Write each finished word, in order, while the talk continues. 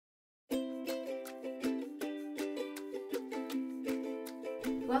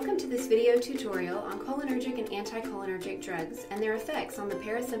Welcome to this video tutorial on cholinergic and anticholinergic drugs and their effects on the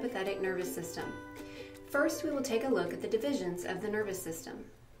parasympathetic nervous system. First, we will take a look at the divisions of the nervous system.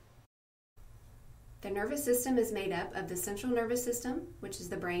 The nervous system is made up of the central nervous system, which is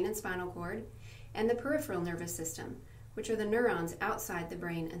the brain and spinal cord, and the peripheral nervous system, which are the neurons outside the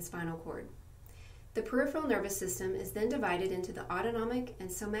brain and spinal cord. The peripheral nervous system is then divided into the autonomic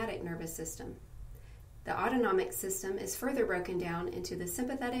and somatic nervous system. The autonomic system is further broken down into the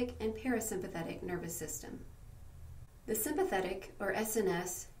sympathetic and parasympathetic nervous system. The sympathetic, or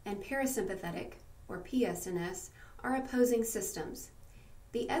SNS, and parasympathetic, or PSNS, are opposing systems.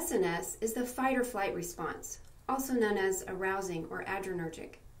 The SNS is the fight or flight response, also known as arousing or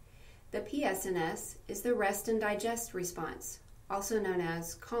adrenergic. The PSNS is the rest and digest response, also known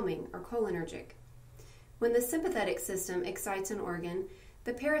as calming or cholinergic. When the sympathetic system excites an organ,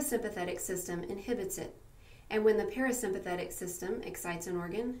 the parasympathetic system inhibits it, and when the parasympathetic system excites an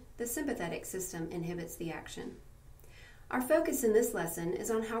organ, the sympathetic system inhibits the action. Our focus in this lesson is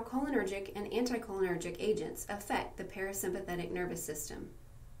on how cholinergic and anticholinergic agents affect the parasympathetic nervous system.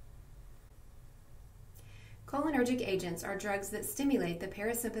 Cholinergic agents are drugs that stimulate the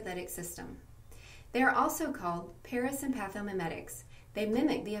parasympathetic system. They are also called parasympathomimetics. They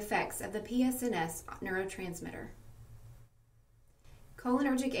mimic the effects of the PSNS neurotransmitter.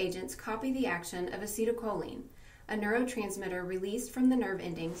 Cholinergic agents copy the action of acetylcholine, a neurotransmitter released from the nerve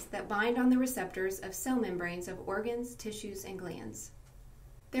endings that bind on the receptors of cell membranes of organs, tissues, and glands.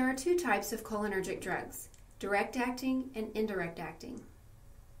 There are two types of cholinergic drugs, direct-acting and indirect-acting.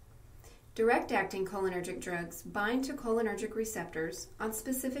 Direct-acting cholinergic drugs bind to cholinergic receptors on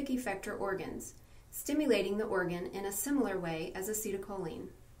specific effector organs, stimulating the organ in a similar way as acetylcholine.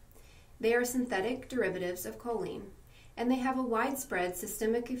 They are synthetic derivatives of choline, and they have a widespread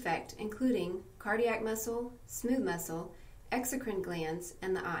systemic effect including cardiac muscle, smooth muscle, exocrine glands,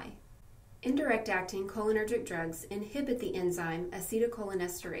 and the eye. Indirect-acting cholinergic drugs inhibit the enzyme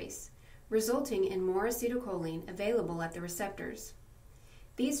acetylcholinesterase, resulting in more acetylcholine available at the receptors.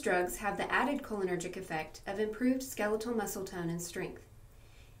 These drugs have the added cholinergic effect of improved skeletal muscle tone and strength.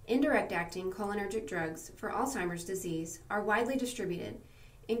 Indirect-acting cholinergic drugs for Alzheimer's disease are widely distributed,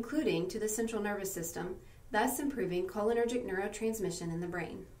 including to the central nervous system, thus improving cholinergic neurotransmission in the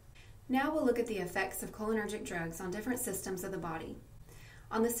brain. Now we'll look at the effects of cholinergic drugs on different systems of the body.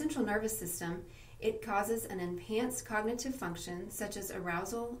 On the central nervous system, it causes an enhanced cognitive function such as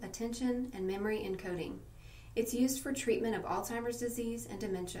arousal, attention, and memory encoding. It's used for treatment of Alzheimer's disease and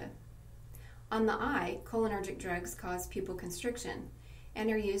dementia. On the eye, cholinergic drugs cause pupil constriction and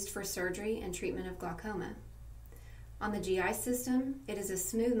are used for surgery and treatment of glaucoma. On the GI system, it is a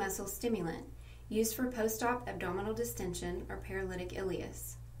smooth muscle stimulant used for post-op abdominal distension or paralytic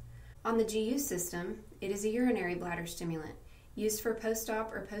ileus. On the GU system, it is a urinary bladder stimulant used for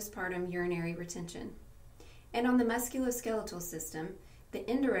post-op or postpartum urinary retention. And on the musculoskeletal system, the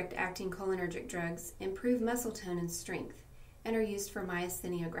indirect-acting cholinergic drugs improve muscle tone and strength and are used for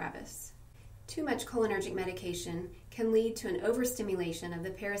myasthenia gravis. Too much cholinergic medication can lead to an overstimulation of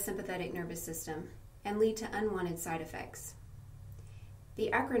the parasympathetic nervous system and lead to unwanted side effects. The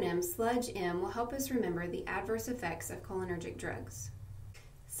acronym SLUDGE-M will help us remember the adverse effects of cholinergic drugs: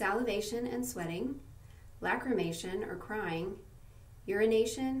 salivation and sweating, lacrimation or crying,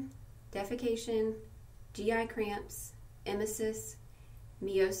 urination, defecation, GI cramps, emesis,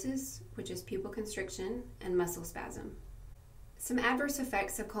 meiosis, which is pupil constriction, and muscle spasm. Some adverse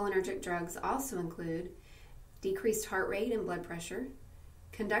effects of cholinergic drugs also include decreased heart rate and blood pressure,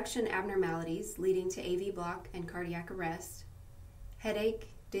 conduction abnormalities leading to AV block and cardiac arrest,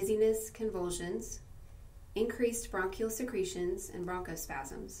 headache, dizziness, convulsions, increased bronchial secretions, and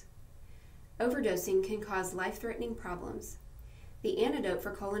bronchospasms. Overdosing can cause life-threatening problems. The antidote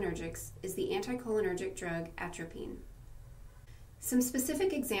for cholinergics is the anticholinergic drug atropine. Some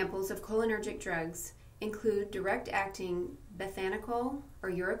specific examples of cholinergic drugs include direct-acting bethanechol or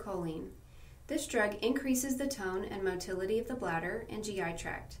urocholine. This drug increases the tone and motility of the bladder and GI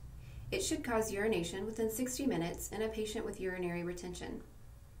tract. It should cause urination within 60 minutes in a patient with urinary retention.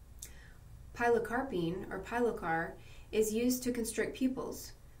 Pilocarpine or Pilocar is used to constrict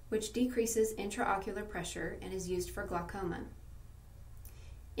pupils, which decreases intraocular pressure and is used for glaucoma.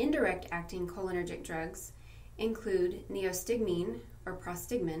 Indirect-acting cholinergic drugs include neostigmine or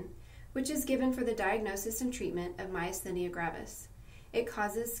prostigmine, which is given for the diagnosis and treatment of myasthenia gravis. It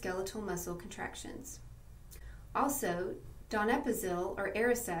causes skeletal muscle contractions. Also, donepezil or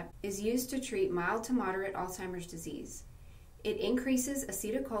Aricept is used to treat mild to moderate Alzheimer's disease. It increases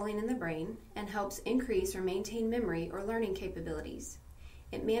acetylcholine in the brain and helps increase or maintain memory or learning capabilities.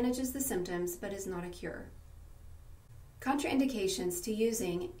 It manages the symptoms but is not a cure. Contraindications to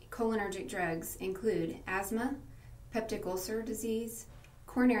using cholinergic drugs include asthma, peptic ulcer disease,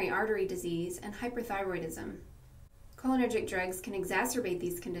 coronary artery disease, and hyperthyroidism. Cholinergic drugs can exacerbate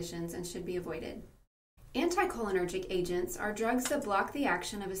these conditions and should be avoided. Anticholinergic agents are drugs that block the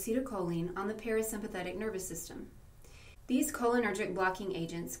action of acetylcholine on the parasympathetic nervous system. These cholinergic blocking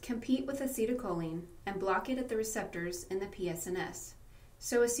agents compete with acetylcholine and block it at the receptors in the PNS,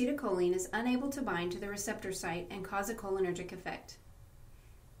 so acetylcholine is unable to bind to the receptor site and cause a cholinergic effect.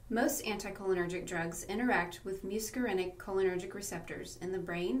 Most anticholinergic drugs interact with muscarinic cholinergic receptors in the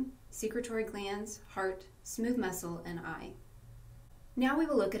brain, secretory glands, heart, smooth muscle, and eye. Now we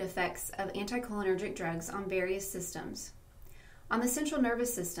will look at effects of anticholinergic drugs on various systems. On the central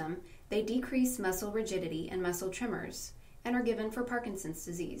nervous system, they decrease muscle rigidity and muscle tremors and are given for Parkinson's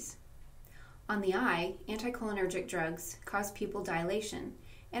disease. On the eye, anticholinergic drugs cause pupil dilation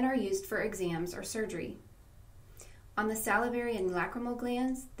and are used for exams or surgery. On the salivary and lacrimal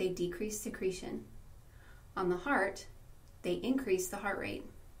glands, they decrease secretion. On the heart, they increase the heart rate.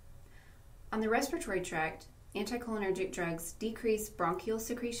 On the respiratory tract, anticholinergic drugs decrease bronchial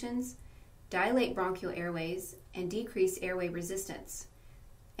secretions, dilate bronchial airways, and decrease airway resistance,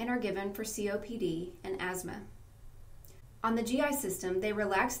 and are given for COPD and asthma. On the GI system, they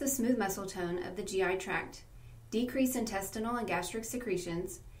relax the smooth muscle tone of the GI tract, decrease intestinal and gastric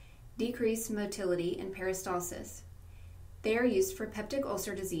secretions, decrease motility and peristalsis. They are used for peptic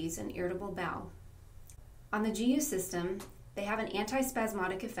ulcer disease and irritable bowel. On the GU system, they have an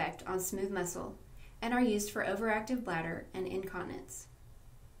antispasmodic effect on smooth muscle and are used for overactive bladder and incontinence.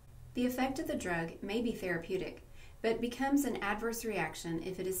 The effect of the drug may be therapeutic, but becomes an adverse reaction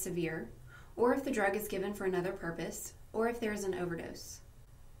if it is severe, or if the drug is given for another purpose, or if there is an overdose.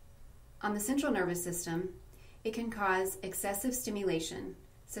 On the central nervous system, it can cause excessive stimulation,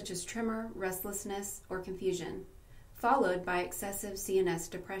 such as tremor, restlessness, or confusion, followed by excessive CNS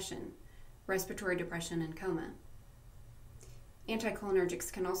depression, respiratory depression, and coma.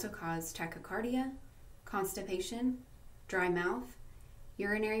 Anticholinergics can also cause tachycardia, constipation, dry mouth,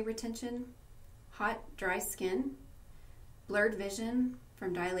 urinary retention, hot, dry skin, blurred vision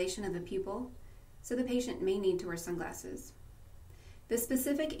from dilation of the pupil, so the patient may need to wear sunglasses. The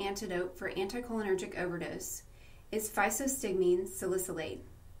specific antidote for anticholinergic overdose is physostigmine salicylate,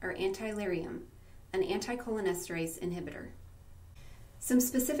 or antilirium, an anticholinesterase inhibitor. Some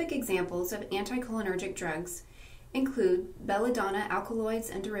specific examples of anticholinergic drugs include belladonna alkaloids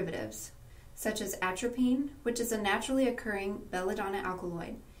and derivatives, such as atropine, which is a naturally occurring belladonna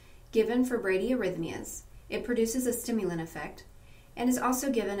alkaloid, given for bradyarrhythmias. It produces a stimulant effect, and is also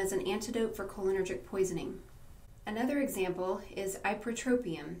given as an antidote for cholinergic poisoning. Another example is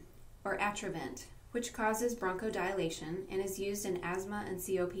ipratropium, or Atrovent, which causes bronchodilation and is used in asthma and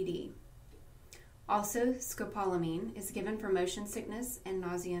COPD. Also, scopolamine is given for motion sickness and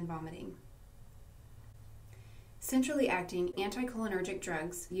nausea and vomiting. Centrally acting anticholinergic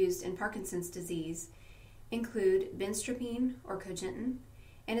drugs used in Parkinson's disease include benztropine or cogentin,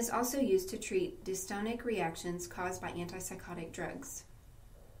 and is also used to treat dystonic reactions caused by antipsychotic drugs.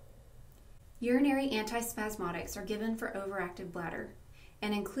 Urinary antispasmodics are given for overactive bladder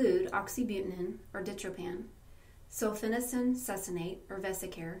and include oxybutynin or ditropan, sulfenicin succinate or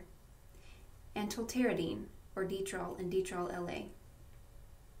Vesicare, and tolterodine or Detrol and Detrol-LA.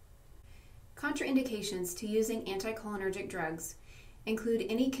 Contraindications to using anticholinergic drugs include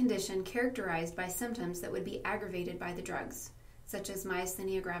any condition characterized by symptoms that would be aggravated by the drugs, such as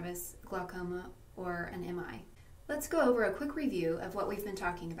myasthenia gravis, glaucoma, or an MI. Let's go over a quick review of what we've been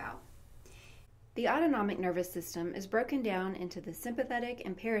talking about. The autonomic nervous system is broken down into the sympathetic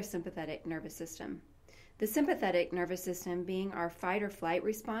and parasympathetic nervous system. The sympathetic nervous system being our fight or flight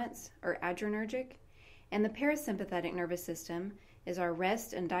response, or adrenergic, and the parasympathetic nervous system is our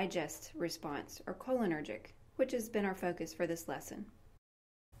rest and digest response, or cholinergic, which has been our focus for this lesson.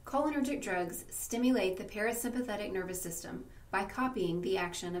 Cholinergic drugs stimulate the parasympathetic nervous system by copying the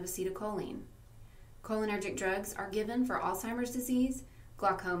action of acetylcholine. Cholinergic drugs are given for Alzheimer's disease,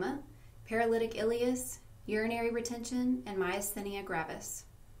 glaucoma, paralytic ileus, urinary retention, and myasthenia gravis.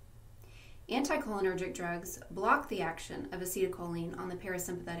 Anticholinergic drugs block the action of acetylcholine on the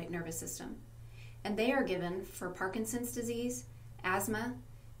parasympathetic nervous system, and they are given for Parkinson's disease, asthma,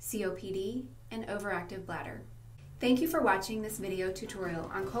 COPD, and overactive bladder. Thank you for watching this video tutorial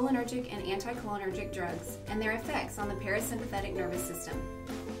on cholinergic and anticholinergic drugs and their effects on the parasympathetic nervous system.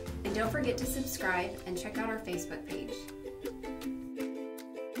 And don't forget to subscribe and check out our Facebook page.